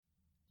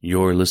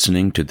You're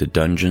listening to the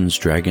Dungeons,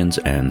 Dragons,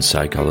 and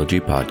Psychology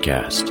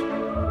Podcast.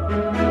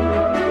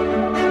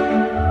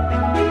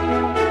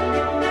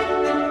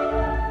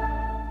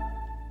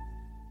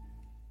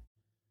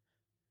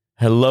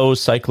 Hello,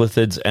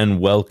 Cyclothids, and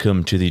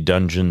welcome to the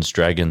Dungeons,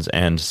 Dragons,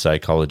 and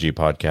Psychology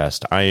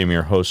Podcast. I am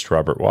your host,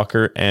 Robert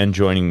Walker, and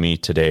joining me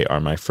today are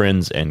my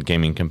friends and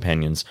gaming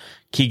companions,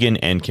 Keegan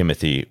and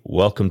Kimothy.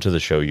 Welcome to the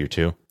show, you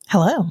two.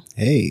 Hello.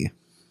 Hey.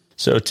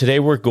 So today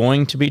we're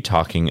going to be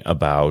talking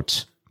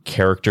about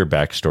character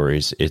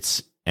backstories.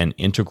 It's an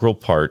integral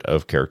part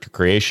of character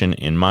creation.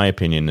 In my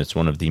opinion, it's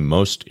one of the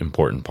most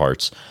important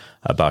parts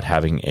about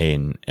having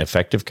an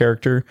effective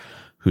character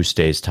who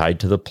stays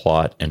tied to the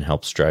plot and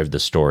helps drive the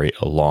story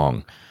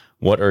along.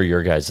 What are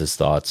your guys'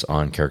 thoughts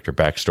on character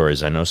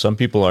backstories? I know some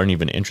people aren't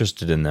even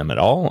interested in them at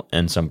all,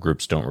 and some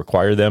groups don't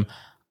require them.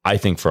 I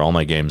think for all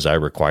my games, I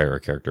require a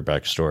character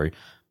backstory.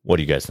 What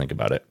do you guys think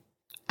about it?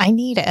 I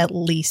need at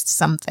least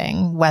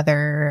something,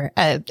 whether,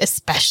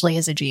 especially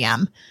as a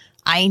GM,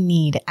 I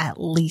need at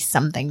least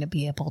something to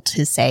be able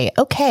to say,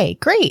 okay,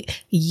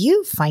 great.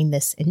 You find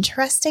this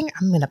interesting.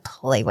 I'm going to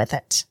play with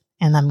it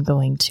and I'm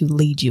going to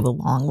lead you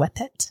along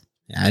with it.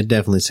 Yeah, I'd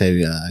definitely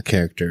say a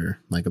character,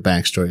 like a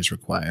backstory, is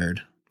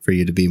required for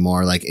you to be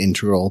more like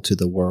integral to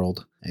the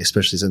world,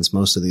 especially since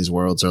most of these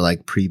worlds are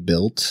like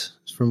pre-built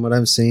from what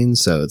I've seen.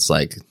 So it's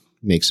like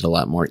makes it a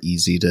lot more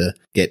easy to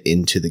get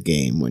into the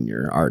game when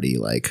you're already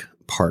like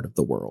part of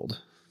the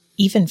world.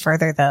 Even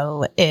further,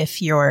 though,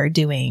 if you're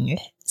doing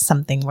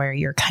something where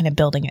you're kind of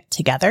building it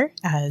together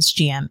as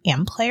GM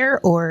and player,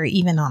 or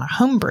even on a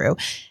homebrew,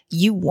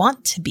 you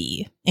want to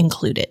be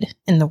included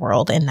in the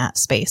world in that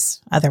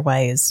space.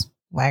 Otherwise,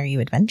 why are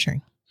you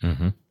adventuring?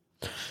 Mm-hmm.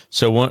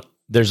 So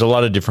there's a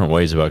lot of different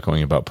ways about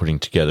going about putting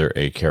together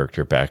a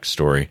character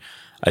backstory.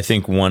 I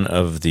think one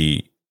of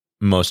the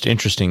most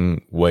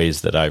interesting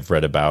ways that I've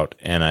read about,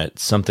 and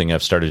it's something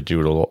I've started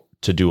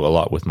to do a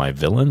lot with my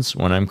villains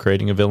when I'm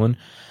creating a villain,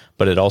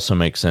 but it also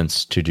makes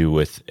sense to do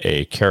with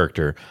a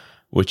character,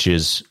 which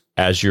is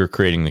as you're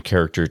creating the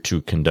character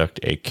to conduct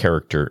a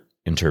character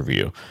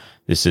interview.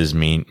 This is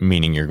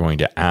meaning you're going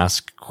to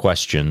ask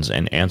questions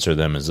and answer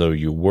them as though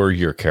you were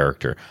your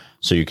character.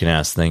 So you can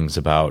ask things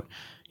about,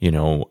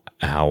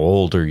 how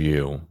old are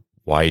you?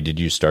 Why did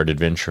you start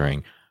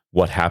adventuring?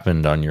 What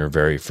happened on your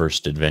very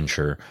first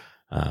adventure?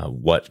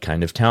 What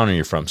kind of town are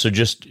you from? So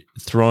just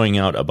throwing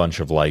out a bunch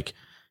of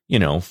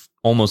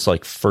almost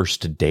like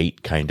first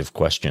date kind of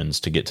questions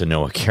to get to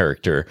know a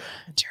character,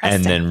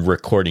 and then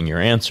recording your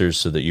answers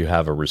so that you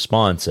have a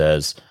response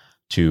as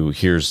to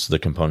here's the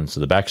components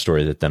of the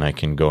backstory that then I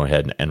can go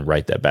ahead and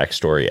write that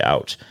backstory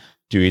out.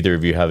 Do either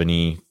of you have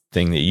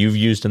anything that you've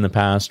used in the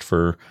past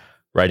for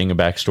writing a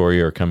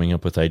backstory or coming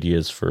up with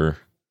ideas for?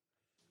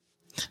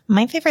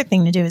 My favorite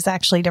thing to do is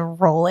actually to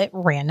roll it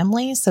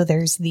randomly. So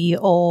there's the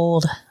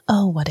old,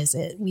 what is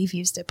it? We've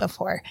used it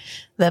before.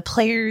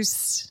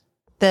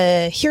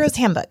 The Hero's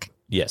Handbook.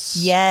 Yes.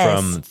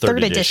 From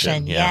third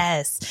edition. Yeah.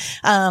 Yes.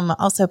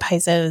 Also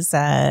Paizo's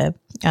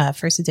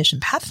first edition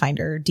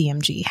Pathfinder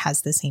DMG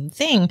has the same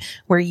thing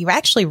where you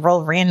actually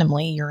roll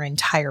randomly your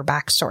entire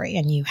backstory,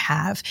 and you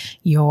have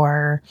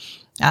your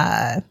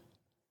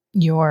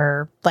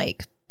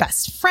like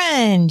best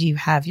friend, you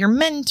have your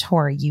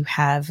mentor, you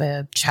have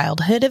a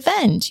childhood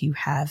event, you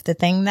have the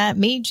thing that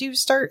made you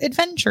start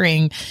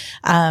adventuring.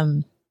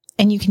 And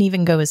you can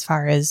even go as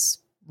far as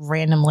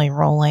randomly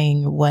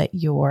rolling what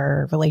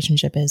your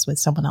relationship is with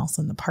someone else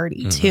in the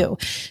party too.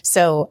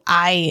 So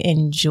I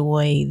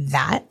enjoy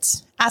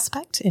that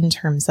aspect in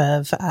terms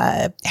of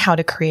how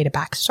to create a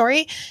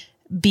backstory,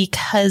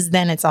 because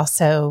then it's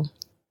also,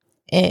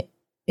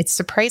 it's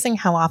surprising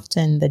how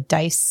often the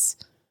dice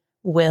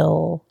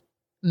will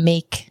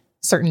make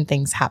certain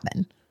things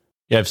happen.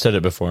 Yeah, I've said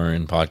it before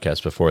in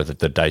podcasts before that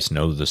the dice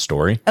know the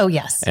story. Oh,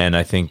 yes. And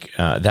I think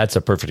that's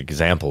a perfect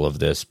example of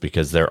this,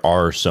 because there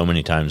are so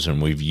many times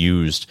when we've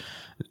used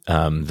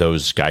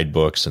those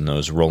guidebooks and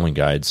those rolling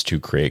guides to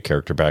create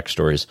character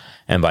backstories.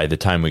 And by the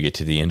time we get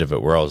to the end of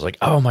it, we're always like,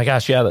 oh my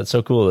gosh, yeah, that's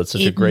so cool. That's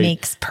such a great,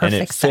 makes perfect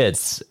and it fits.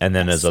 Sense. And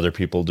then as other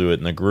people do it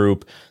in the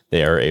group,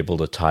 they are able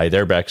to tie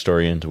their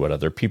backstory into what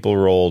other people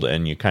rolled.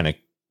 And you kind of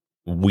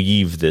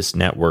weave this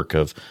network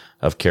of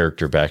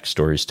character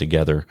backstories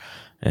together.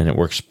 And it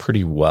works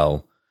pretty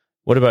well.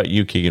 What about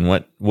you, Keegan?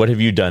 What have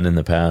you done in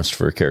the past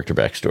for character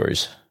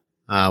backstories?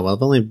 Well,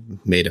 I've only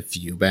made a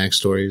few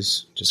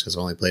backstories just because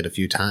I've only played a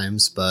few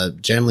times.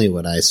 But generally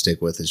what I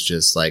stick with is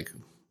just like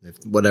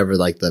whatever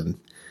like the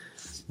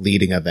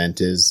leading event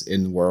is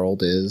in the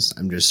world is,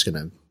 I'm just going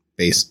to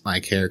base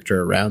my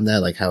character around that,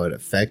 like how it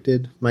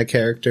affected my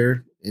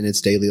character in its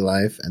daily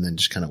life, and then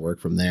just kind of work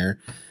from there.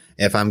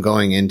 If I'm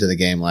going into the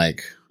game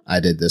like I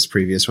did this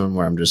previous one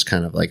where I'm just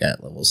kind of like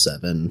at level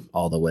 7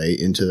 all the way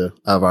into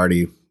I've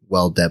already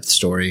well-depth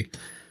story,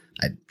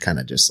 I kind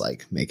of just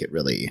like make it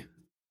really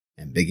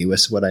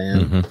ambiguous what I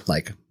am.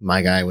 Like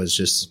my guy was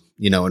just,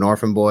 an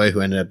orphan boy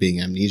who ended up being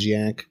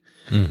amnesiac,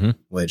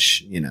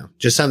 which,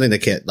 just something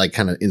that like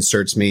kind of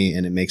inserts me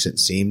and it makes it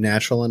seem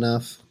natural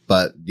enough.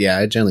 But yeah,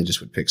 I generally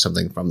just would pick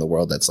something from the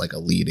world that's like a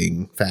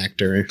leading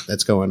factor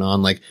that's going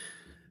on. Like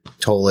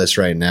Tolis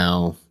right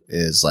now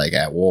is like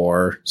at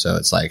war. So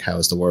it's like, how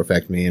does the war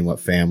affect me and what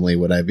family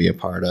would I be a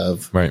part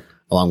of? Right.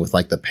 Along with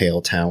like the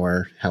Pale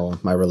Tower, how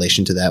my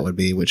relation to that would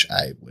be, which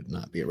I would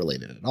not be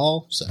related at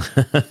all. So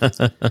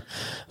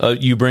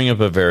you bring up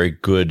a very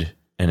good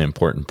and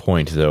important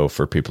point, though,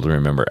 for people to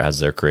remember as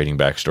they're creating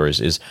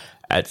backstories is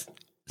at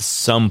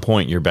some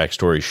point your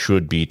backstory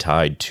should be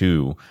tied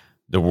to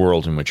the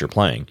world in which you're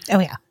playing. Oh,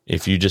 yeah.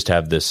 If you just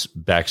have this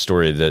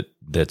backstory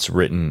that's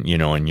written,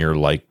 and you're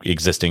like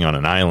existing on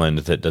an island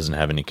that doesn't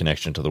have any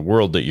connection to the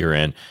world that you're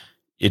in,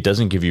 it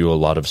doesn't give you a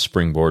lot of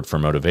springboard for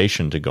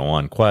motivation to go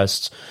on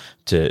quests,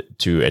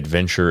 to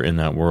adventure in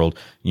that world.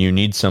 You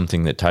need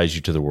something that ties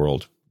you to the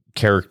world.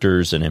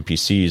 Characters and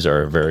NPCs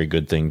are a very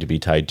good thing to be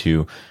tied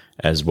to,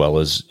 as well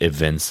as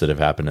events that have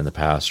happened in the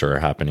past or are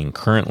happening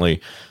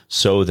currently,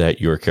 so that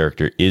your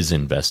character is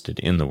invested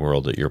in the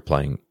world that you're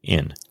playing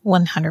in.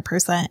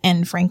 100%.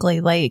 And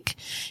frankly, like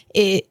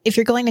if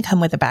you're going to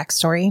come with a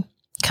backstory,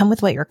 come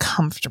with what you're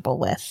comfortable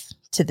with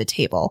to the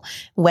table.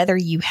 Whether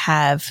you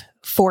have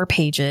 4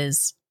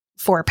 pages,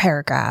 4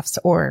 paragraphs,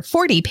 or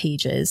 40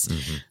 pages,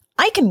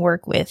 I can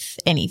work with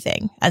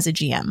anything as a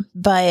GM,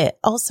 but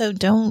also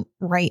don't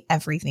write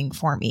everything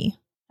for me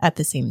at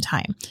the same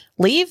time.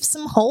 Leave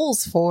some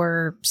holes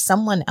for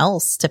someone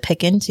else to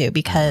pick into,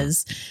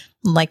 because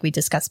like we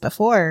discussed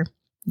before,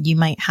 you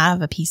might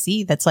have a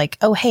PC that's like,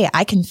 oh, hey,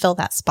 I can fill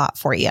that spot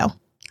for you.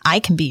 I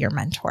can be your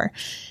mentor.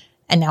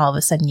 And now all of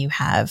a sudden you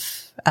have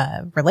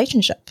a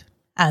relationship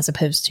as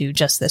opposed to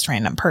just this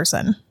random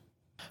person.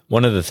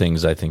 One of the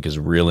things I think is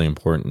really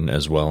important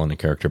as well in a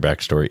character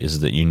backstory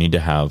is that you need to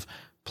have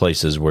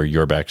places where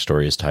your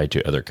backstory is tied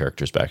to other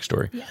characters'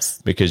 backstory.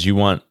 Yes. Because you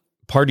want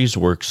parties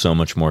work so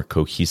much more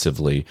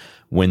cohesively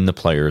when the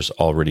players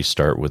already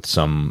start with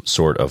some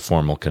sort of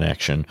formal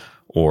connection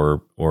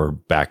or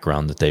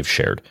background that they've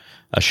shared.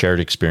 A shared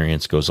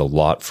experience goes a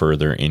lot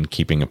further in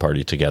keeping a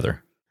party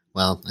together.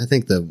 Well, I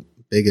think the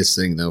biggest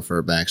thing, though, for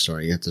a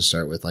backstory, you have to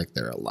start with like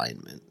their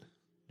alignment.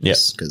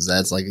 Yes. Because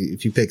that's like,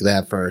 if you pick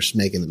that first,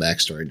 making the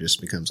backstory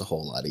just becomes a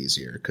whole lot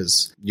easier,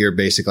 because you're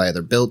basically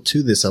either built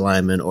to this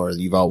alignment or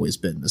you've always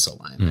been this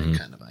alignment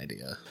kind of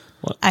idea.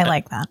 Well, I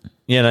like that.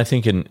 Yeah, and I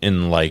think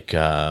in like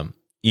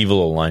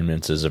evil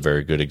alignments is a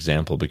very good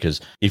example,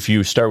 because if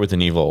you start with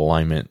an evil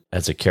alignment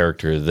as a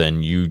character,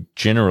 then you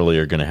generally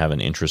are going to have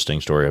an interesting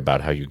story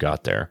about how you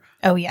got there.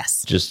 Oh,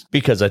 yes. Just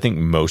because I think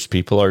most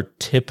people are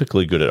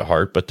typically good at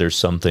heart, but there's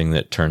something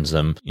that turns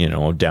them,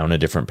 down a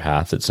different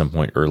path at some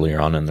point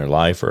earlier on in their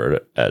life, or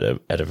at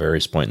a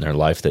various point in their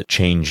life, that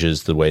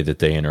changes the way that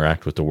they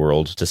interact with the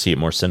world to see it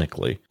more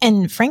cynically.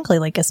 And frankly,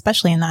 like,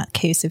 especially in that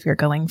case, if you're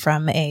going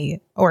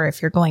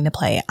if you're going to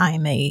play,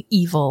 I'm a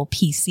evil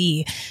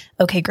PC.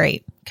 Okay,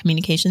 great.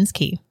 Communication's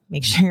key.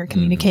 Make sure you're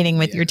communicating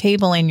with your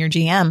table and your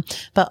GM,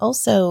 but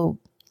also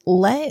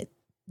let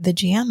the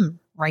GM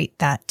write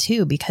that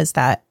too, because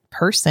that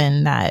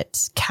person,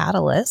 that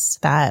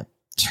catalyst that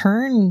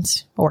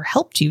turned or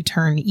helped you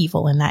turn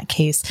evil in that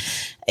case,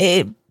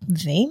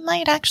 they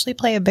might actually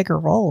play a bigger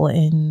role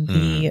in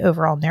the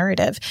overall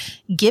narrative.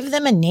 Give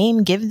them a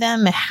name, give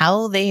them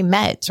how they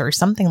met or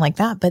something like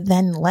that, but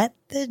then let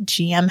the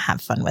GM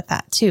have fun with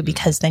that too,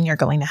 because then you're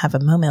going to have a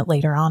moment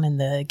later on in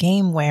the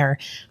game where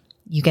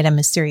you get a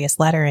mysterious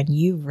letter and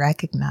you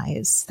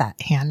recognize that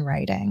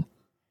handwriting.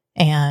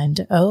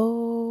 And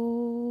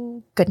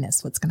oh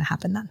goodness, what's going to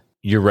happen then?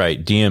 You're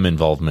right. DM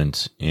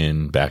involvement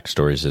in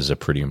backstories is a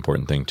pretty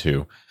important thing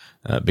too,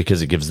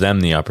 because it gives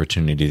them the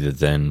opportunity to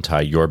then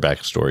tie your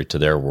backstory to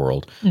their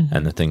world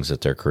and the things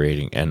that they're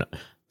creating. And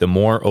the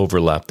more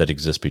overlap that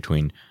exists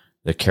between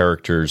the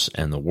characters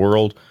and the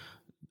world,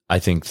 I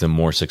think the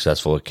more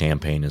successful a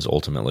campaign is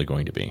ultimately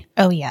going to be.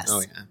 Oh, yes.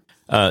 Oh,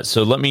 yeah.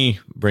 So let me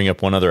bring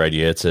up one other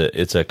idea.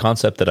 It's a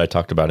concept that I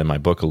talked about in my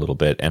book a little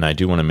bit, and I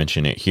do want to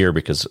mention it here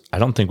because I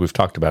don't think we've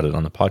talked about it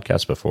on the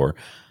podcast before.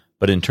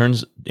 But in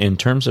terms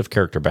of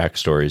character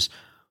backstories,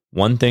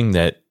 one thing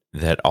that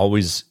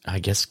always, I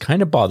guess,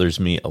 kind of bothers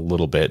me a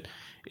little bit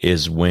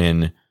is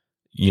when,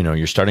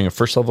 you're starting a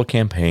first level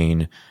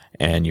campaign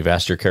and you've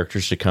asked your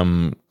characters to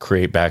come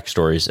create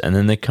backstories, and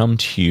then they come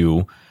to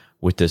you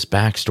with this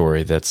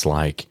backstory that's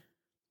like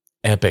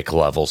epic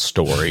level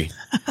story,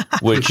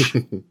 which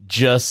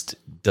just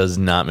does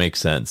not make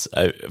sense.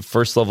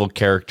 First level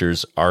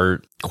characters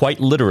are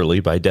quite literally,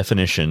 by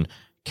definition,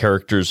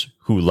 characters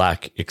who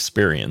lack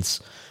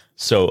experience.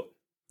 So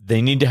they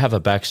need to have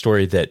a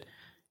backstory that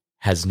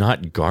has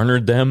not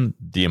garnered them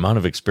the amount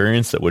of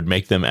experience that would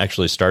make them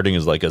actually starting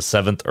as like a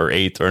 7th or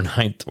 8th or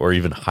 9th or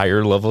even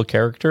higher level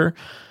character.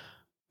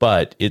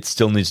 But it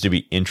still needs to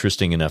be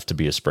interesting enough to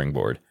be a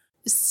springboard.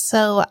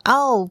 So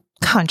I'll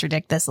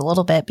contradict this a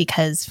little bit,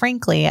 because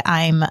frankly,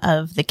 I'm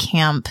of the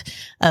camp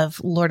of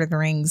Lord of the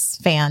Rings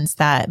fans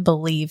that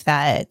believe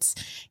that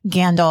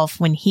Gandalf,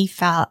 when he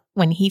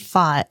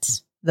fought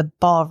the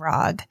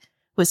Balrog,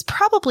 was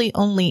probably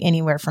only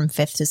anywhere from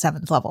 5th to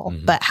 7th level.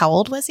 But how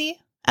old was he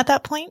at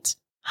that point?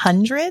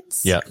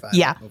 hundreds. Yeah.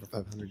 Yeah. Over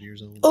 500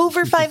 years old.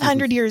 Over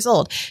 500 years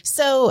old.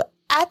 So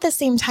at the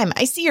same time,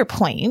 I see your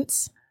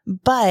point,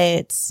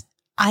 but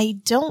I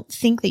don't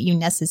think that you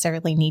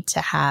necessarily need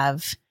to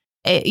have,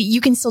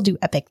 you can still do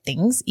epic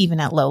things even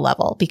at low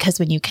level, because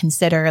when you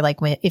consider, like,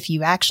 if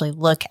you actually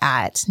look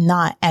at,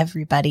 not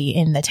everybody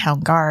in the town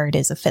guard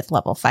is a 5th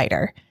level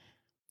fighter.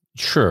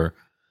 Sure.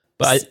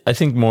 But I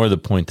think more the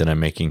point that I'm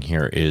making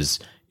here is,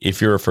 if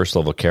you're a 1st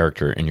level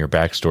character and your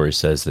backstory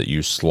says that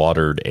you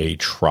slaughtered a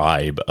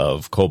tribe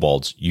of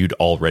kobolds, you'd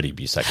already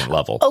be 2nd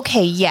level.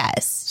 Okay,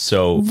 yes.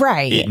 So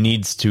right. It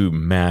needs to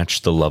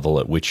match the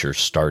level at which you're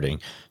starting.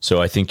 So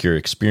I think your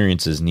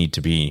experiences need to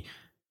be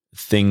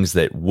things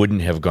that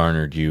wouldn't have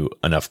garnered you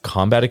enough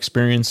combat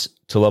experience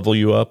to level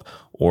you up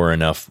or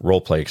enough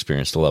roleplay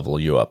experience to level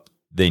you up.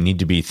 They need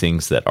to be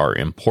things that are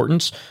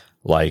important,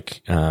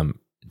 like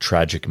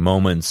tragic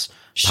moments,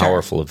 Sure.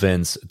 powerful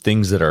events,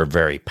 things that are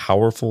very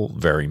powerful,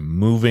 very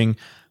moving,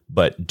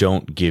 but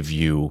don't give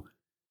you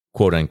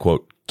quote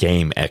unquote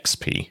game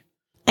XP.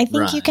 I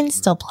think Right. you can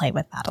still play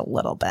with that a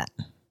little bit.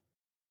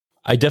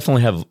 I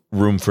definitely have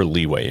room for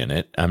leeway in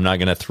it. I'm not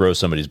going to throw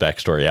somebody's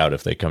backstory out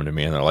if they come to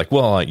me and they're like,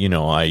 well,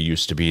 I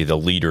used to be the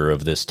leader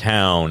of this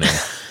town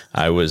and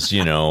I was,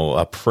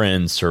 a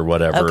prince or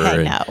whatever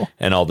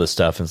and all this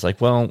stuff. And it's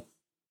like, well,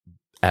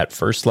 at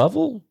 1st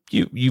level,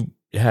 you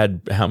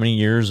had how many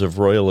years of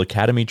Royal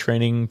Academy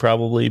training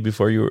probably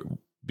before you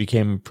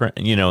became,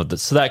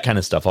 so that kind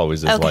of stuff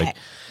always is like,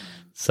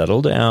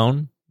 settle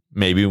down.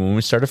 Maybe when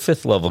we start a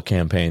 5th level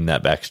campaign,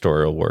 that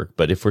backstory will work.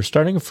 But if we're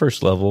starting a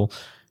 1st level,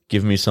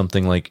 give me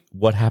something like,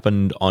 what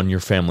happened on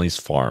your family's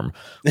farm?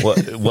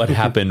 What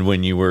happened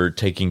when you were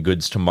taking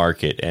goods to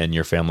market and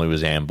your family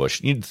was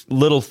ambushed?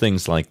 Little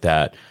things like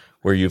that,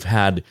 where you've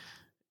had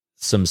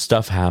some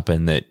stuff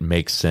happen that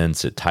makes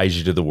sense. It ties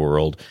you to the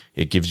world.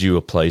 It gives you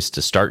a place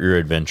to start your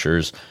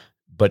adventures.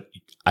 But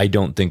I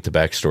don't think the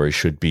backstory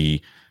should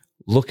be,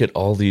 look at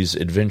all these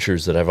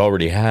adventures that I've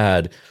already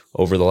had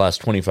over the last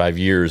 25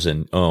 years.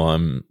 And,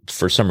 I'm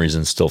for some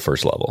reason still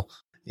 1st level.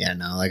 Yeah,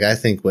 no, like I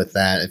think with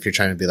that, if you're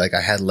trying to be like,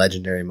 I had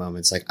legendary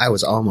moments, like I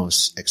was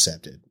almost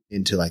accepted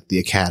into like the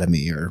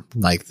academy or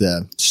like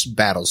the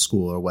battle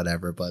school or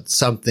whatever, but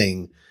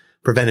something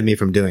prevented me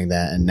from doing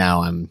that. And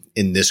now I'm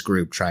in this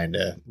group trying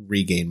to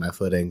regain my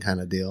footing kind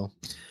of deal.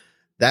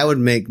 That would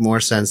make more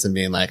sense than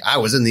being like, I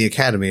was in the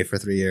academy for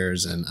 3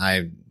 years and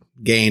I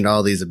gained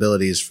all these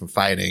abilities from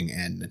fighting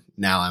and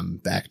now I'm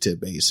back to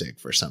basic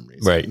for some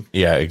reason. Right.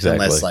 Yeah,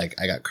 exactly. Unless like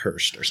I got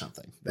cursed or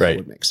something. That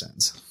would make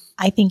sense.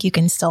 I think you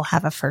can still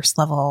have a 1st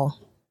level,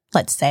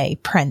 let's say,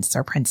 prince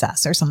or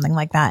princess or something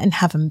like that, and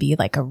have them be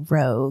like a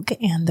rogue.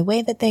 And the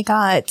way that they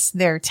got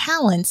their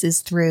talents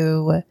is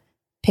through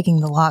picking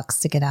the locks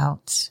to get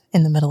out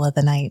in the middle of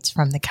the night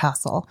from the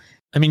castle.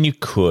 I mean, you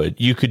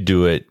could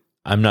do it.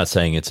 I'm not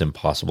saying it's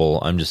impossible.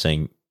 I'm just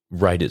saying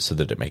write it so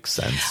that it makes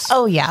sense.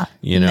 Oh, yeah.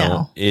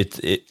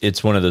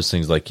 It's one of those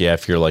things like, yeah,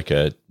 if you're like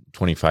a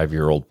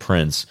 25-year-old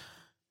prince,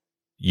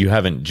 you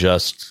haven't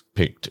just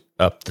picked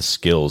up the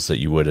skills that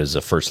you would as a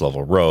 1st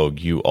level rogue.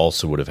 You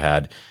also would have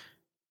had,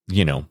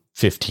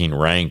 15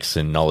 ranks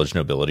in knowledge,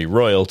 nobility,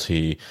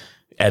 royalty,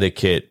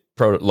 etiquette,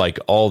 like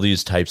all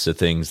these types of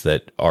things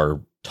that are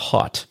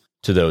taught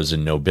to those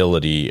in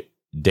nobility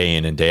day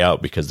in and day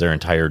out because their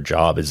entire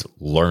job is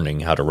learning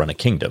how to run a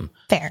kingdom.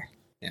 Fair.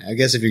 Yeah, I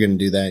guess if you're going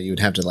to do that, you would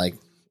have to like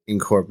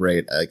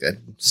incorporate like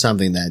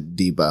something that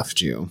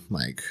debuffed you.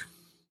 Like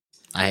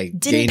I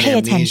didn't gained pay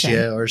amnesia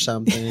attention or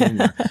something.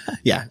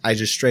 Yeah, I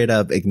just straight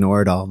up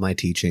ignored all my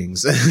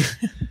teachings.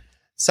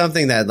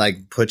 Something that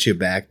like puts you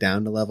back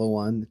down to level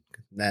 1.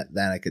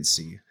 That I could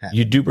see happening.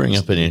 You do bring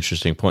up an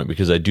interesting point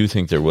because I do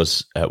think there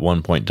was at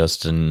one point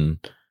Dustin,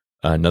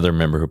 another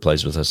member who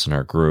plays with us in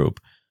our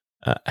group,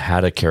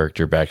 had a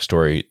character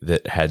backstory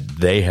that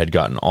they had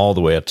gotten all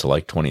the way up to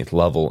like 20th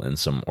level in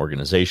some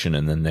organization,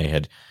 and then they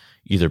had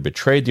either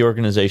betrayed the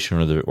organization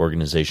or the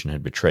organization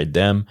had betrayed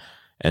them.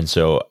 And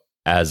so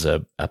as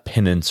a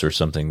penance or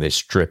something, they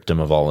stripped him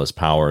of all his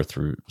power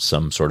through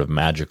some sort of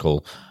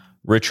magical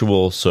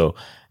ritual. So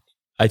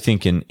I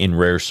think in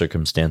rare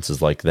circumstances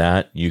like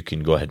that, you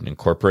can go ahead and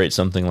incorporate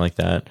something like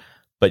that.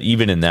 But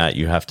even in that,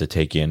 you have to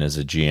take in, as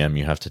a GM,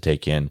 you have to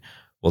take in,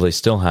 well, they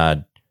still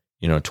had,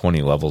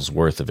 20 levels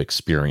worth of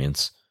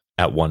experience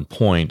at one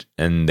point,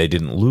 and they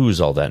didn't lose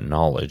all that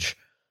knowledge.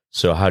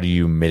 So how do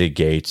you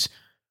mitigate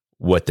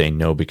what they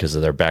know because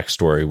of their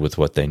backstory with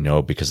what they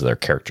know because of their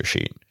character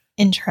sheet?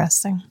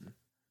 Interesting.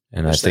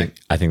 And I think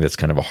that's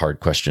kind of a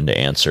hard question to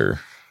answer.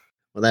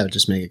 Well, that would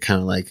just make it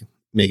kind of like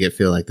make it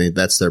feel like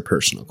that's their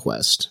personal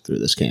quest through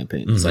this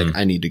campaign. It's like,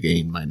 I need to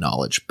gain my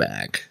knowledge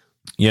back.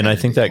 Yeah, and I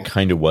think that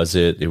kind of was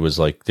it. It was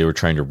like they were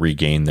trying to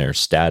regain their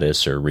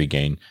status or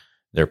regain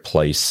their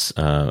place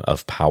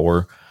of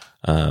power.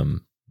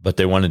 But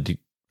they wanted to,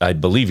 I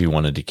believe he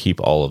wanted to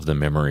keep all of the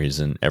memories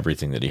and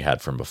everything that he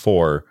had from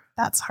before.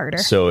 That's harder.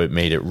 So it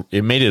made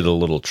it a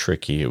little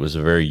tricky. It was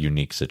a very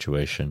unique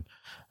situation.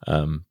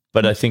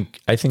 But I think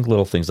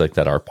little things like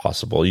that are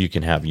possible. You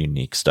can have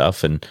unique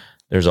stuff, and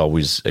there's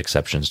always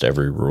exceptions to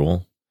every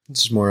rule.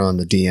 It's just more on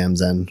the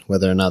DM's end,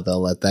 whether or not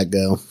they'll let that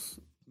go.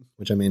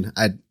 Which, I mean,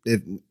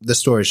 the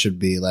story should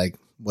be like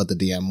what the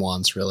DM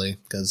wants, really,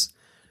 because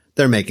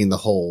they're making the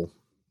whole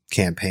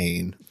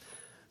campaign.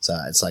 So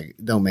it's like,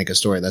 don't make a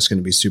story that's going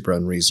to be super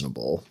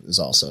unreasonable is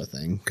also a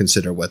thing.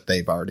 Consider what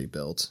they've already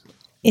built.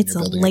 It's a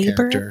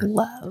labor of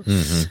love.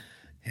 Mm-hmm.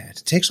 Yeah,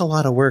 it takes a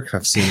lot of work,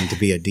 I've seen, to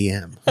be a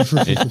DM.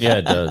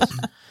 It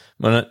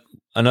does.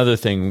 Another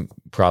thing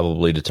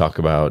probably to talk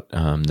about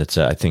that's,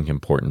 I think,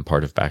 important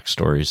part of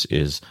Backstories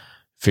is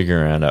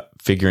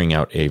figuring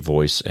out a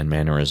voice and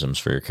mannerisms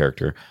for your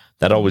character.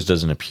 That always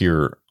doesn't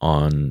appear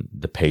on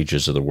the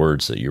pages of the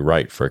words that you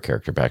write for a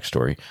character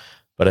backstory.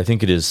 But I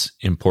think it is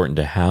important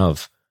to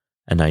have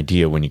an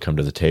idea when you come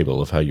to the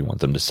table of how you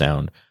want them to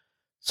sound.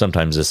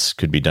 Sometimes this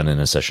could be done in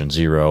a session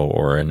 0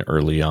 or an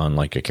early on,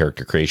 like a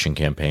character creation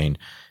campaign,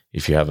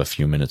 if you have a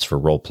few minutes for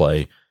role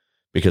play,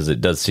 because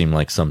it does seem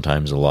like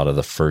sometimes a lot of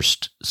the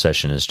first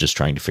session is just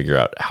trying to figure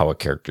out how a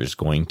character is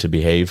going to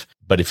behave.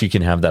 But if you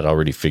can have that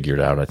already figured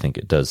out, I think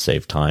it does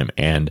save time.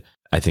 And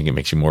I think it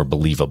makes you more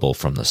believable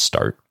from the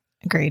start.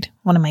 Agreed.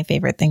 One of my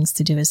favorite things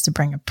to do is to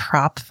bring a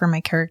prop for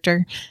my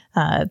character.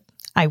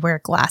 I wear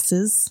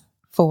glasses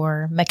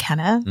for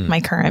McKenna, my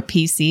current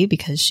PC,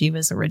 because she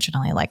was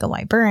originally like a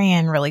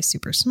librarian, really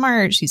super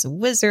smart. She's a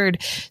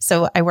wizard.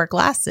 So I wear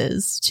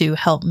glasses to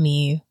help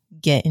me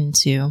get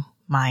into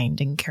mind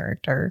and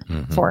character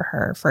for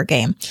her for a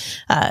game.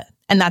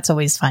 And that's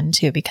always fun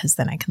too, because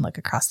then I can look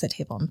across the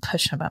table and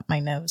push them up my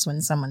nose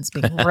when someone's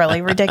being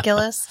really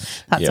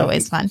ridiculous. That's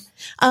always fun.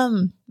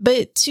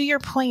 But to your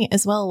point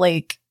as well,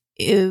 like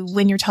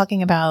when you're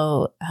talking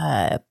about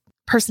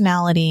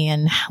personality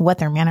and what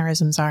their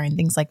mannerisms are and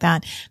things like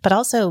that, but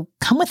also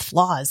come with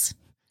flaws.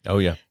 Oh,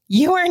 yeah.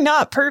 You are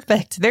not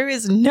perfect. There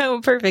is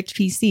no perfect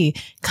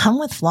PC. Come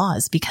with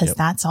flaws, because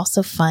that's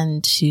also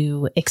fun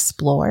to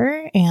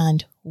explore.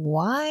 And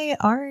why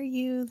are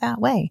you that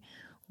way?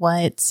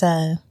 What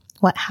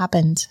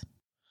happened?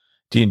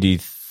 D&D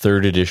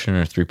 3rd edition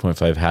or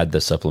 3.5 had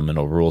the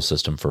supplemental rule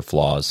system for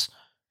flaws.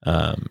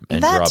 And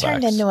that drawbacks.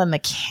 turned into a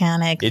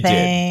mechanic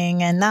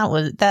thing, and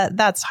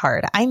that's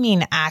hard. I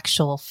mean,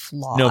 actual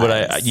flaws. No, but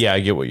I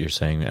get what you're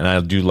saying, and I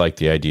do like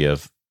the idea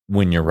of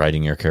when you're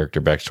writing your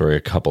character backstory,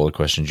 a couple of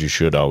questions you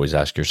should always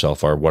ask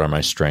yourself are, what are my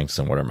strengths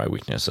and what are my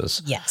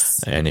weaknesses?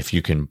 Yes. And if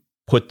you can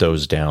put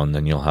those down,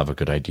 then you'll have a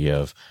good idea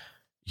of,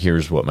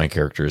 here's what my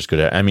character is good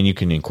at. I mean, you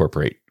can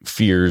incorporate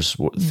fears,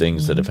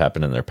 things that have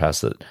happened in their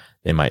past that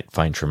they might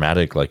find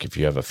traumatic. Like if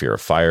you have a fear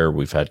of fire,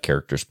 we've had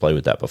characters play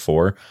with that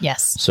before.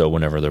 Yes. So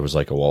whenever there was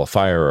like a wall of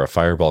fire or a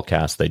fireball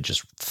cast, they'd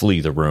just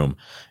flee the room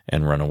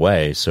and run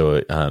away.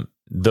 So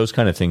those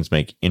kind of things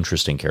make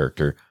interesting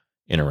character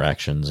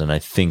interactions. And I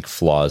think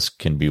flaws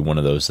can be one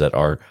of those that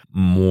are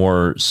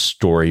more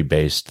story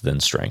based than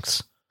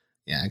strengths.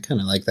 Yeah, I kind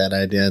of like that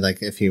idea.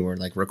 Like if you were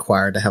like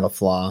required to have a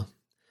flaw,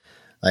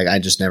 like I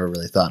just never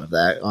really thought of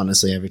that.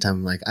 Honestly, every time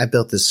I'm like, I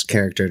built this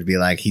character to be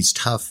like, he's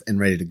tough and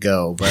ready to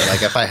go. But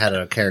like if I had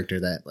a character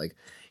that like,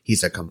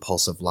 he's a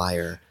compulsive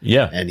liar.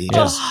 Yeah. And he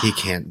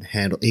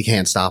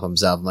can't stop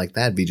himself. I'm like,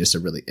 that'd be just a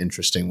really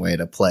interesting way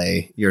to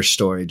play your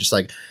story. Just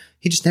like,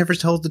 he just never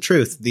told the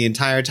truth the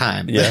entire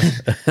time. Yeah.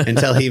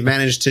 Until he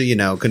managed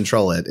to,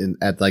 control it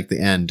at like the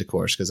end, of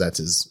course, because that's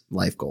his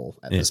life goal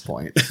at this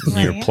point.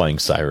 You're playing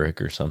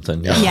Cyric or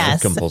something.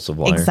 Yes. Compulsive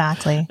liar.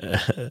 Exactly.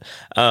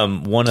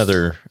 One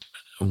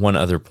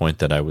other point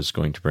that I was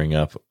going to bring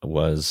up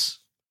was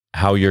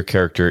how your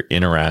character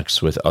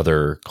interacts with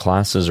other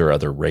classes or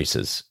other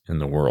races in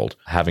the world.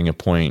 Having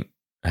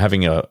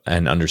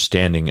an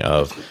understanding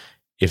of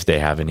if they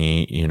have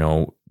any,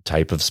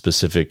 type of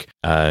specific,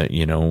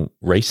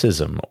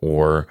 racism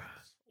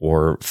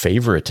or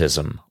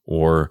favoritism,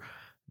 or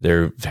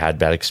they've had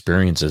bad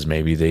experiences.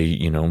 Maybe they,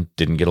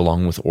 didn't get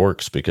along with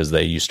orcs because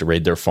they used to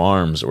raid their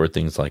farms or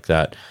things like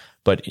that.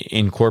 But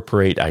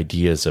incorporate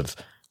ideas of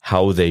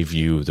how they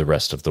view the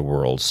rest of the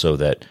world, so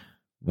that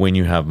when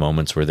you have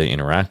moments where they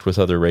interact with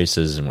other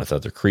races and with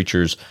other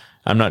creatures,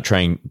 I'm not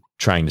trying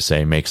to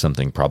say make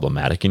something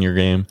problematic in your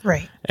game.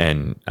 Right.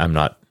 And I'm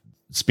not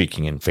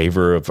speaking in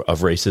favor of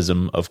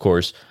racism, of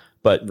course,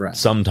 but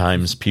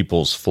sometimes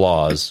people's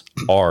flaws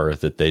are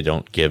that they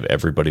don't give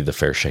everybody the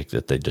fair shake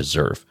that they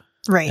deserve.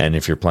 Right. And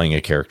if you're playing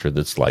a character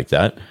that's like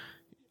that,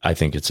 I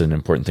think it's an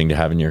important thing to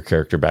have in your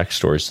character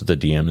backstory so the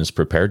DM is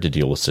prepared to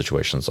deal with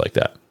situations like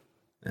that.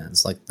 Yeah,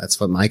 it's like, that's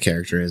what my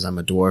character is. I'm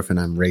a dwarf and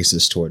I'm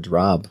racist towards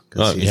Rob.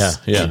 Oh,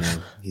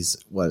 He's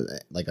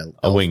like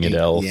a winged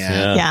elf.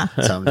 Yeah.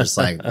 So I'm just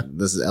like,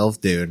 this is elf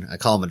dude. I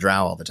call him a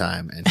drow all the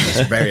time, and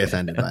he's very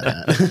offended by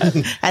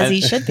that. As he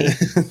should be.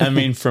 I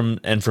mean, from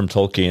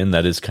Tolkien,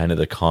 that is kind of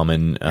the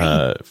common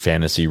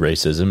fantasy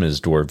racism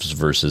is dwarves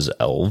versus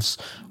elves,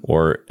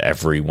 or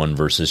everyone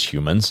versus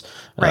humans.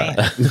 Right.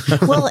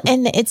 Well,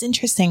 and it's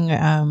interesting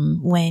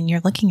when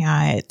you're looking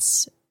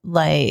at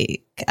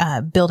like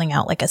building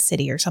out like a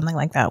city or something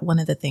like that, one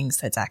of the things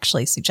that's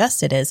actually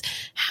suggested is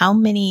how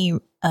many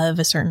of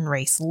a certain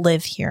race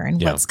live here and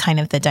what's kind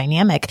of the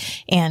dynamic.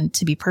 And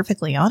to be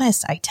perfectly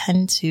honest, I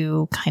tend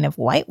to kind of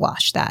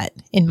whitewash that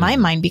in my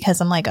mind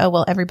because I'm like, oh,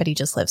 well, everybody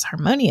just lives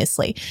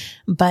harmoniously.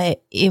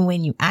 But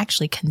when you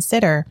actually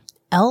consider,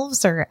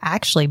 elves are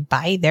actually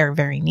by their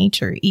very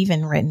nature,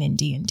 even written in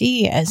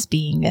D&D, as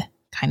being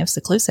kind of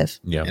seclusive.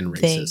 Yeah. And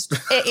racist.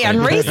 And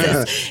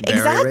racist. Very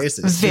exactly.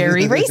 racist.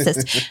 Very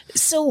racist.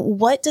 So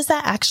what does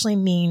that actually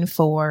mean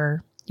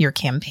for your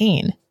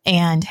campaign?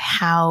 And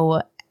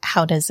how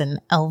does an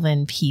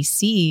elven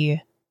PC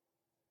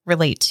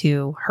relate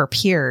to her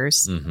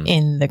peers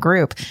in the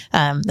group?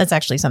 That's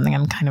actually something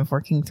I'm kind of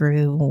working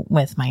through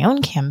with my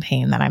own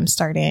campaign that I'm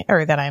starting,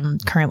 or that I'm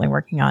currently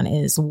working on,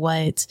 is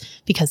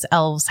because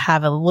elves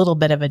have a little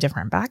bit of a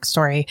different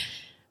backstory,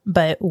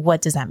 but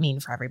what does that mean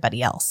for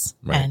everybody else?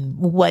 Right. And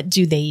what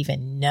do they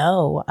even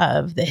know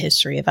of the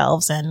history of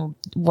elves, and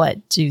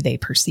what do they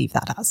perceive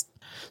that as?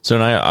 So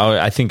and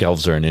I think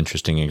elves are an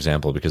interesting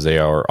example because they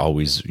are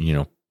always,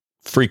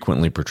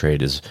 frequently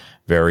portrayed as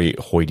very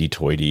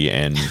hoity-toity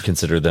and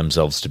consider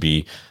themselves to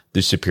be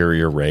the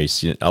superior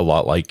race, a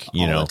lot like,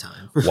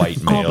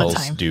 white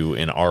males do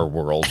in our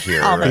world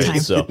here,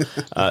 right? So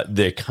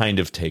they kind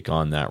of take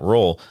on that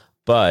role.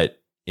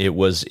 But it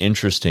was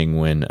interesting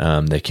when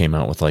they came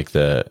out with like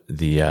the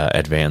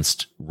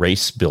advanced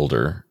race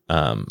builder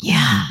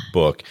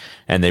book,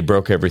 and they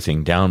broke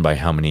everything down by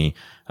how many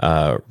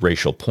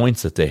racial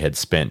points that they had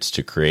spent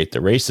to create the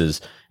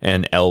races,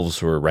 and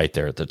elves were right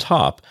there at the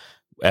top.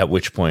 At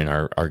which point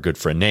our good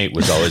friend Nate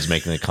was always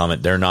making the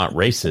comment, they're not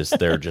racist,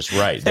 they're just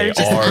right. They're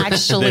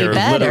better.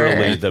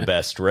 Literally the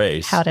best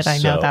race. How did I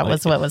know that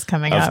was what was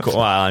coming up? Well,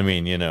 I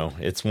mean,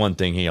 it's one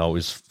thing he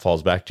always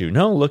falls back to.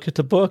 No, look at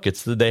the book.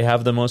 They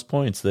have the most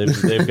points.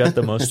 They've got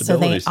the most so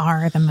abilities. They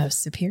are the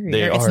most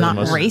superior. It's not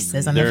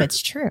racism if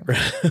it's true.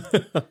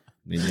 I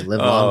mean, you live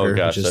longer. Oh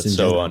gosh, that's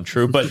so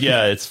untrue. But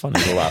yeah, it's funny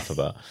to laugh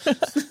about.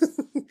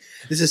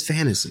 This is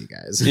fantasy,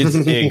 guys.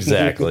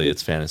 Exactly.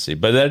 It's fantasy.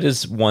 But that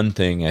is one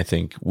thing I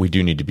think we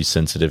do need to be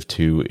sensitive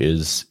to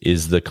is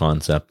the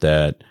concept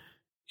that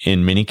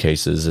in many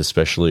cases,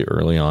 especially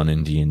early on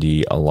in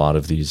D&D, a lot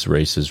of these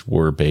races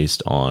were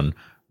based on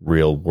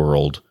real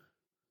world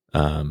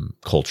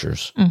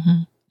cultures.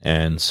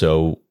 And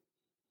so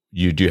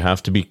you do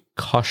have to be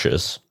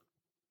cautious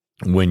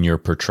when you're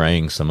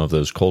portraying some of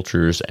those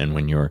cultures and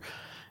when you're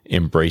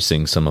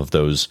embracing some of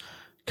those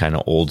kind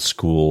of old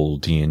school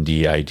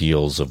D&D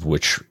ideals of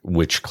which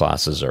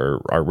classes are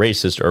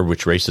racist, or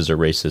which races are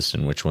racist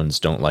and which ones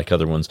don't like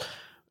other ones.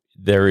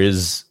 There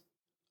is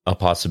a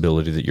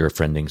possibility that you're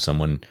offending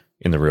someone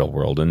in the real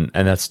world. And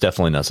that's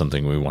definitely not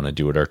something we want to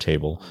do at our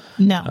table.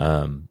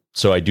 No.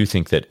 So I do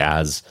think that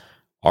as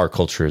our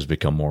culture has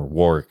become more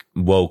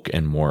woke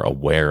and more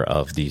aware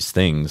of these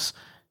things,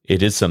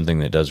 it is something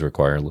that does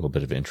require a little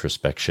bit of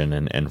introspection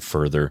and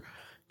further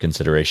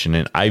consideration.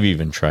 And I've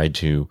even tried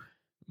to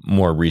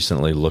more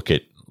recently look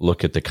at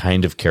the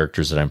kind of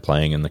characters that I'm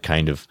playing and the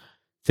kind of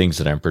things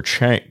that I'm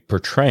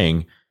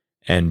portraying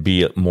and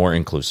be more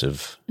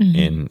inclusive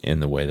in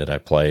the way that I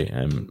play.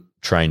 I'm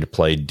trying to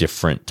play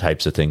different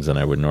types of things than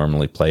I would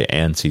normally play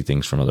and see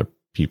things from other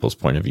people's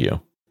point of view.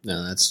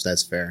 No,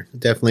 that's fair.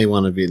 Definitely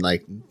want to be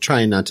like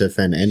trying not to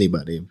offend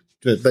anybody,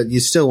 but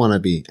you still want to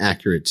be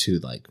accurate to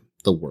like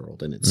the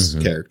world and its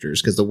characters,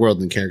 because the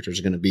world and characters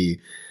are going to be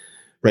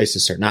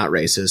racist or not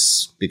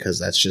racist because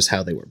that's just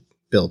how they were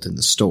built in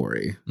the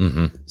story.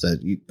 So,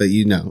 but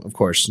of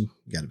course, you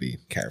got to be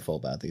careful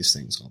about these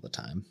things all the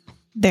time.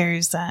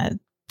 There's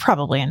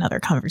probably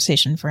another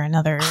conversation for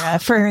another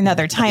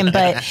time,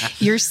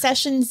 but your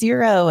session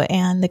 0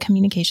 and the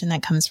communication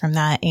that comes from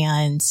that,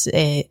 and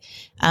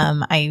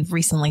I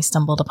recently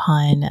stumbled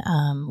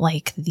upon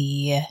like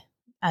the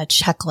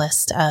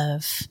checklist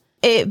of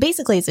it.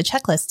 Basically, it's a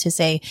checklist to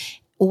say,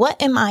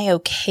 what am I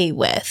okay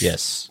with?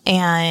 Yes.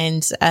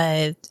 And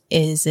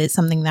is it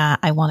something that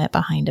I want it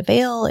behind a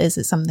veil? Is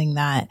it something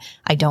that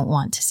I don't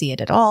want to see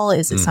it at all?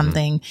 Is it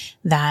something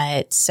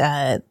that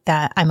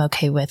that I'm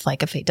okay with,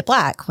 like a fade to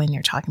black when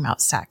you're talking about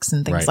sex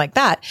and things like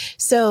that?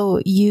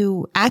 So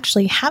you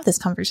actually have this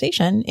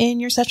conversation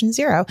in your session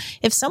 0.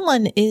 If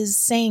someone is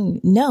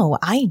saying, no,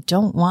 I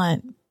don't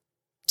want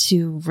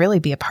to really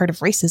be a part of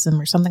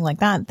racism or something like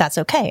that, that's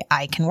okay.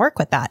 I can work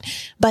with that.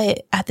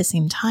 But at the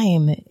same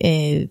time,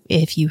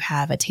 if you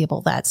have a table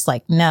that's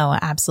like, no,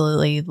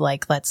 absolutely,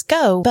 like, let's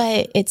go,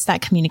 but it's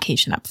that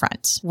communication up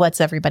front.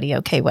 What's everybody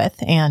okay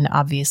with? And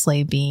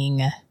obviously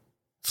being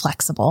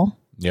flexible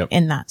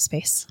in that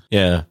space.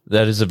 Yeah,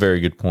 that is a very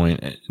good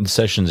point.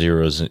 Session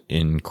 0 is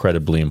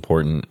incredibly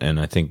important.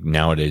 And I think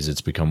nowadays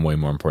it's become way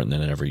more important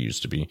than it ever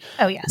used to be.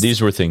 Oh, yes.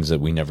 These were things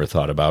that we never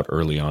thought about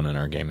early on in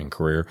our gaming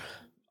career.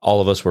 All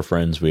of us were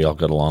friends. We all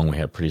got along. We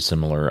had pretty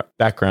similar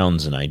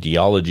backgrounds and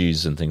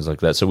ideologies and things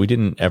like that. So we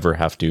didn't ever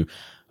have to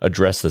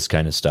address this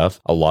kind of stuff.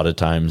 A lot of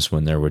times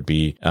when there would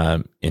be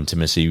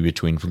intimacy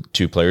between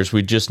two players,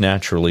 we'd just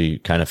naturally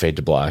kind of fade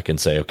to black and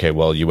say, okay,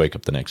 well, you wake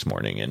up the next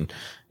morning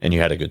and you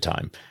had a good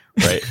time.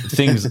 right?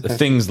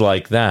 Things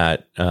like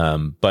that.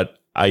 But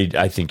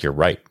I think you're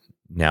right.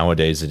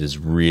 Nowadays, it is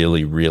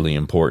really, really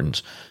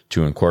important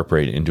to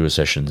incorporate into a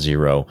session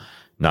 0,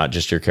 not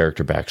just your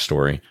character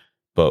backstory,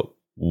 but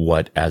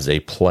what as a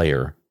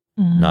player,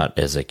 not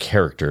as a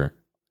character,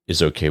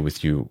 is okay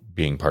with you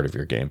being part of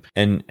your game.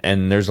 And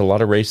there's a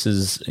lot of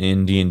races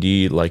in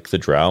D&D, like the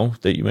Drow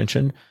that you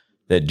mentioned,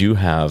 that do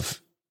have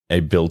a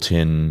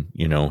built-in,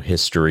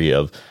 history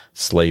of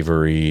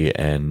slavery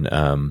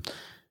and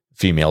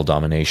female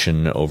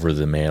domination over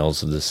the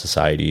males of the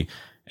society.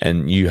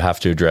 And you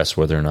have to address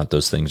whether or not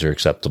those things are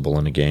acceptable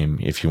in a game.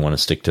 If you want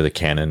to stick to the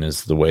canon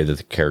as the way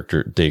that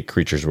the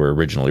creatures were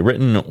originally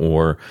written,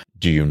 or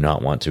do you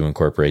not want to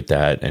incorporate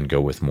that and go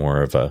with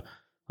more of a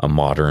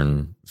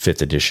modern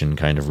 5th edition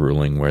kind of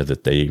ruling where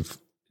that they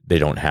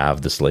don't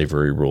have the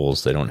slavery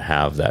rules. They don't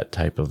have that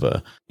type of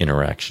a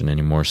interaction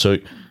anymore. So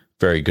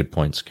very good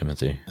points,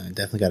 Timothy. I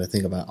definitely got to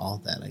think about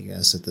all that, I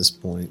guess, at this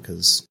point,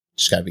 because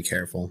just got to be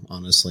careful,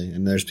 honestly.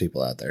 And there's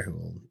people out there who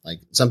will,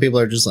 some people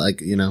are just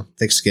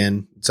thick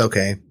skin. It's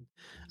okay.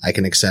 I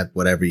can accept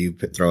whatever you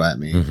throw at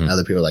me. Mm-hmm.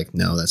 Other people are like,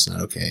 no, that's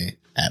not okay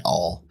at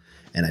all.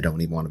 And I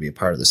don't even want to be a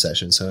part of the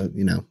session. So,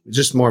 it's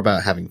just more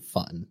about having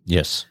fun.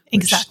 Yes,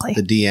 exactly.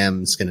 The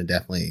DM's going to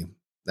definitely,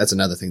 that's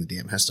another thing the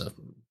DM has to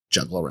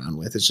juggle around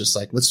with. It's just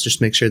let's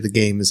just make sure the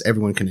game is,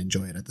 everyone can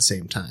enjoy it at the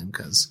same time.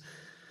 Because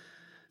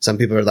some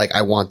people are like,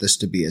 I want this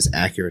to be as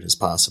accurate as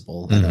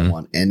possible. Mm-hmm. I don't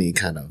want any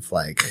kind of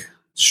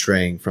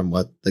straying from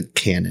what the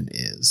canon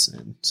is.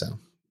 And so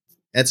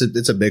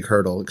it's a big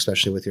hurdle,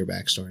 especially with your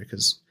backstory,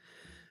 because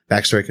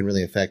backstory can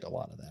really affect a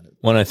lot of that.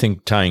 Well, I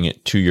think tying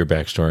it to your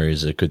backstory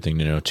is a good thing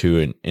to know too.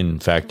 And in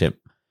fact, it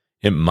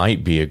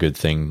might be a good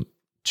thing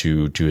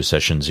to do a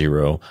session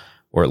 0,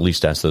 or at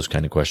least ask those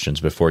kind of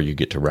questions before you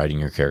get to writing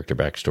your character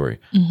backstory,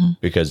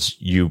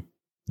 because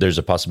there's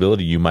a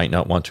possibility you might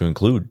not want to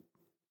include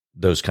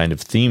those kind of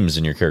themes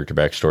in your character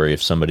backstory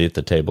if somebody at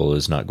the table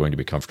is not going to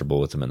be comfortable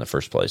with them in the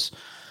first place.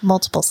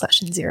 Multiple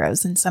session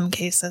 0s in some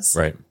cases.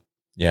 Right.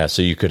 Yeah.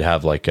 So you could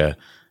have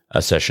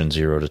a session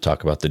 0 to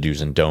talk about the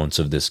do's and don'ts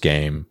of this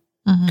game.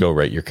 Mm-hmm. Go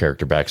write your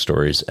character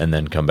backstories and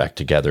then come back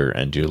together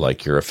and do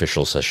your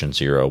official session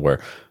 0 where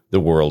the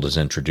world is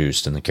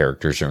introduced and the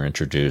characters are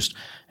introduced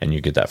and you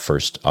get that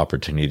first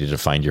opportunity to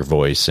find your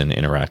voice and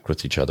interact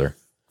with each other.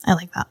 I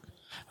like that.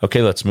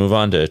 Okay, let's move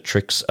on to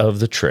tricks of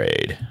the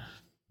trade.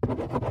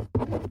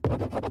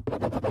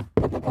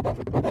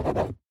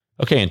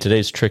 Okay, in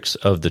today's tricks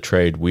of the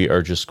trade, we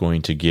are just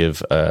going to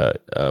give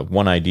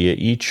one idea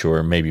each,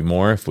 or maybe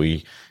more if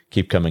we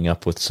keep coming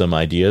up with some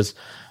ideas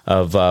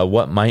of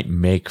what might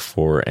make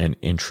for an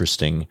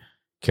interesting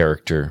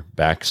character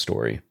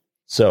backstory.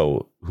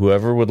 So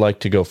whoever would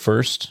like to go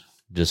first,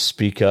 just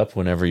speak up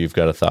whenever you've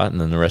got a thought, and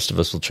then the rest of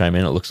us will chime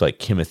in. It looks like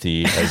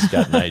Timothy has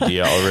got an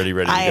idea already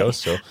ready to go.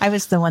 So I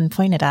was the one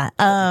pointed at.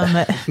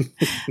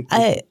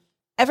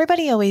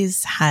 Everybody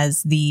always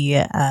has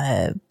the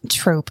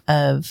trope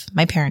of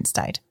my parents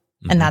died,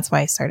 and that's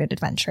why I started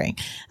adventuring.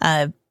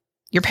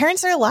 Your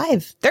parents are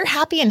alive. They're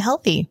happy and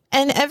healthy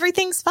and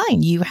everything's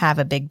fine. You have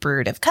a big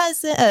brood of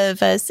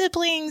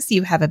siblings.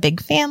 You have a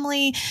big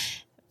family.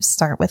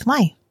 Start with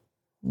why.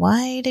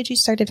 Why did you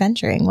start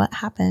adventuring? What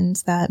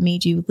happened that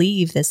made you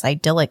leave this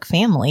idyllic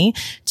family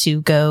to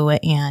go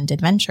and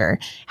adventure?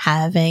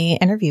 Have a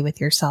interview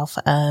with yourself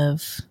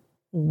of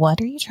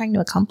what are you trying to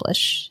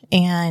accomplish?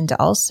 And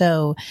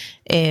also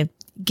it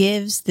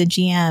gives the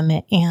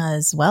GM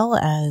as well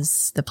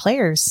as the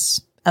players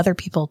other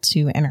people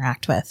to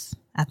interact with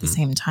at the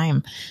same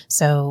time.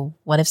 So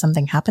what if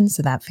something happens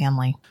to that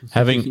family?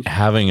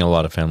 Having a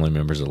lot of family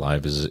members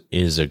alive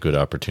is a good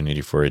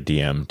opportunity for a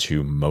DM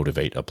to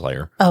motivate a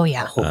player. Oh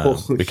yeah.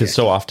 Because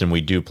so often we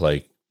do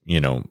play,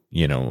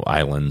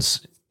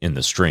 islands in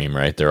the stream,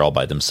 right? They're all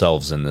by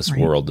themselves in this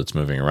world that's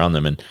moving around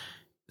them. And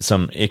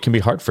it can be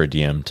hard for a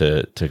DM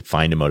to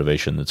find a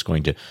motivation that's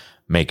going to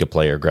make a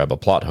player grab a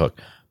plot hook.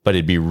 But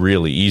it'd be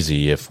really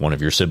easy if one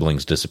of your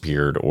siblings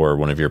disappeared or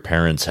one of your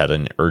parents had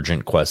an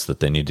urgent quest that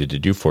they needed to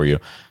do for you.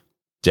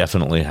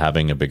 Definitely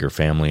having a bigger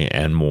family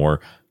and more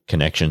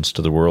connections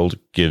to the world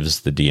gives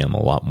the DM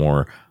a lot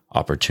more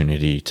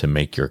opportunity to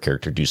make your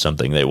character do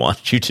something they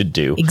want you to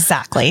do.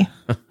 Exactly.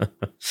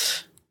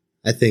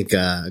 I think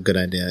a good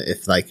idea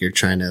if you're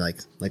trying to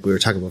like we were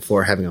talking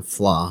before, having a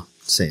flaw,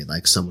 say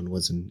someone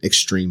was in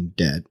extreme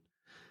debt.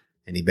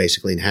 And he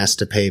basically has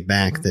to pay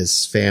back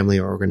this family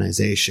or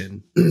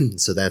organization.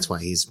 So that's why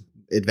he's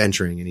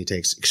adventuring and he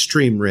takes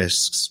extreme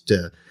risks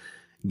to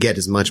get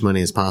as much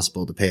money as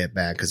possible to pay it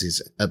back because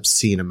he's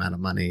obscene amount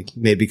of money.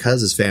 Maybe because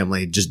his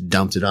family just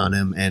dumped it on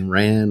him and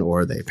ran,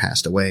 or they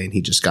passed away and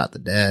he just got the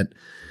debt.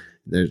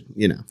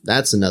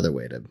 That's another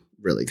way to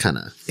really kind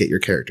of get your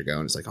character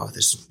going. It's like, oh,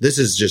 this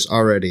is just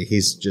already,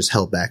 he's just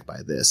held back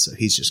by this. So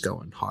he's just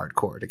going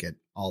hardcore to get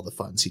all the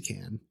funds he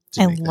can.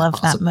 I love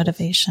that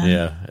motivation.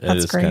 Yeah,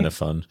 That's is great. kind of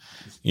fun.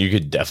 You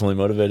could definitely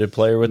motivate a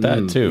player with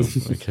that too,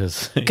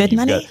 because good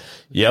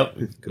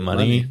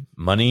money.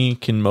 Money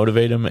can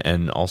motivate them,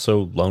 and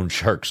also loan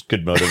sharks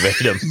could motivate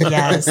them.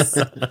 Yes.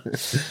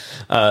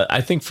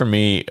 I think for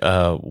me,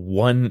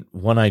 one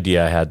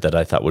idea I had that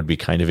I thought would be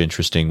kind of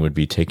interesting would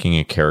be taking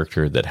a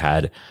character that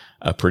had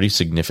a pretty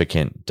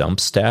significant dump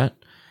stat,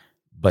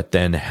 but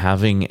then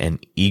having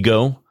an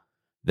ego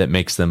that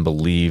makes them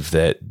believe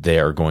that they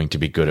are going to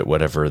be good at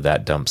whatever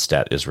that dump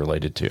stat is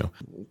related to.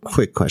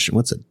 Quick question.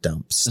 What's a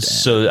dump stat?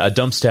 So a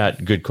dump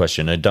stat, good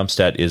question. A dump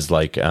stat is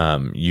like,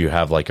 you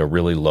have like a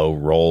really low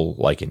roll,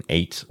 like an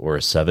 8 or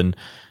a 7.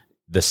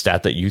 The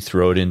stat that you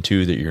throw it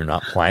into that you're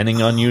not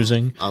planning on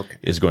using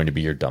is going to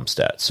be your dump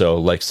stat. So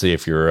like, say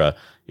if you're a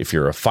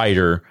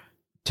fighter,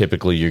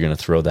 typically you're going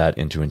to throw that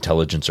into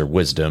intelligence or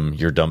wisdom.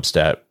 Your dump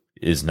stat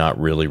is not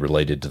really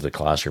related to the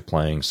class you're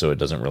playing, so it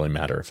doesn't really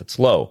matter if it's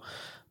low.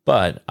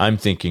 But I'm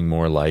thinking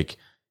more like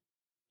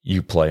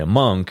you play a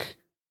monk,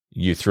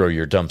 you throw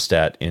your dump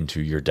stat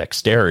into your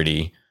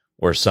dexterity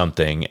or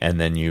something, and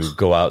then you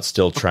go out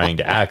still trying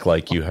to act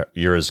like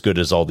you're as good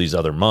as all these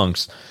other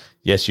monks.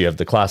 Yes, you have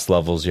the class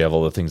levels, you have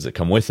all the things that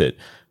come with it,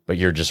 but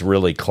you're just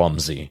really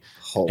clumsy.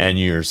 And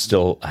you're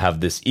still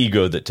have this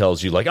ego that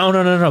tells you like, oh,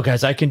 no,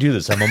 guys, I can do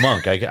this. I'm a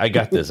monk. I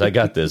got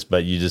this.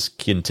 But you just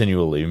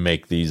continually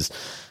make these,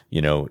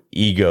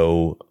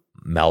 ego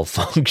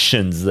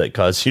malfunctions that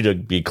cause you to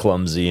be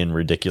clumsy and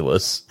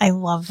ridiculous. I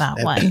love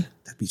that one.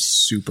 That'd be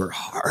super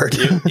hard.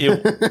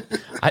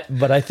 Mm-hmm.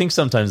 But I think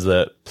sometimes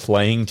the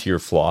playing to your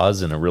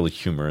flaws in a really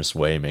humorous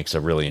way makes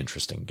a really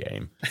interesting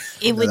game.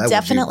 It would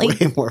definitely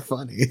be way more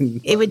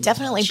funny. It would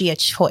definitely be a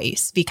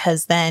choice,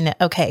 because then,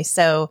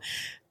 so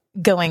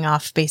going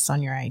off based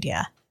on your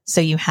idea. So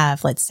you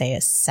have, let's say,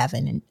 a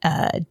 7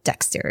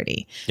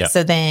 dexterity. Yeah.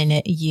 So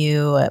then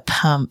you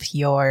pump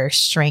your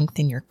strength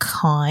and your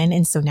con.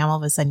 And so now all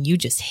of a sudden you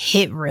just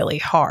hit really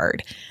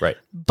hard. Right.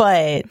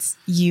 But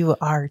you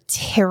are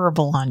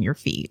terrible on your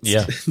feet.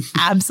 Yeah.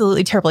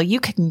 Absolutely terrible. You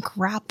can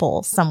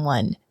grapple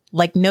someone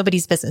like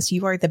nobody's business.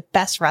 You are the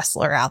best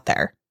wrestler out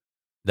there.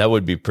 That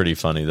would be pretty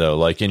funny though.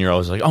 Like, and you're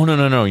always like, oh,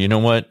 no. You know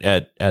what?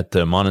 At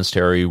the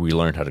monastery, we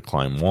learned how to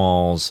climb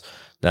walls.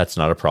 That's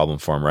not a problem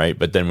for him, right?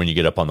 But then when you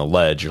get up on the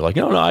ledge, you're like,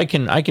 no, I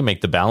can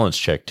make the balance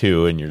check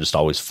too, and you're just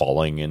always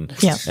falling and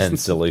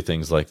silly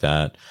things like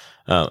that.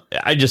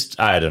 I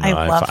don't know.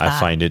 I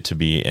find it to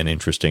be an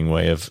interesting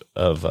way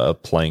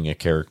of playing a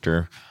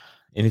character.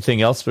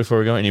 Anything else before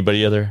we go?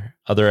 Anybody other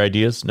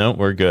ideas? No,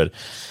 we're good.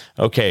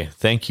 Okay,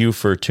 thank you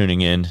for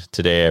tuning in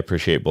today. I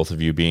appreciate both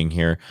of you being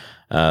here.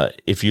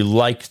 If you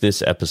like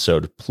this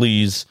episode,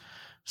 please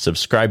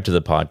subscribe to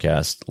the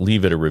podcast,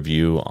 leave it a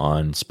review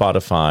on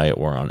Spotify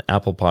or on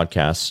Apple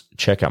Podcasts.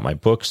 Check out my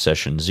book,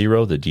 Session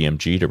Zero, the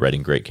DMG to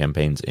Writing Great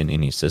Campaigns in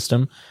Any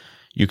System.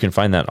 You can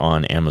find that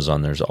on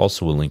Amazon. There's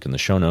also a link in the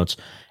show notes.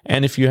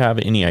 And if you have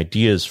any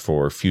ideas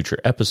for future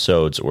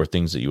episodes or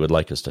things that you would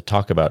like us to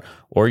talk about,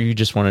 or you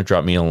just want to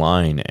drop me a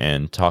line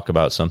and talk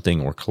about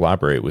something or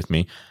collaborate with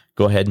me,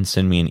 go ahead and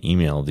send me an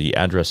email. The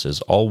address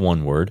is all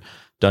one word,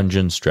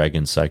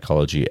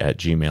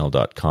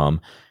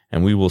 dungeonsdragonpsychology@gmail.com.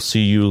 And we will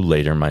see you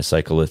later, my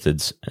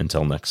Psycholithids.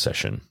 Until next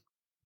session.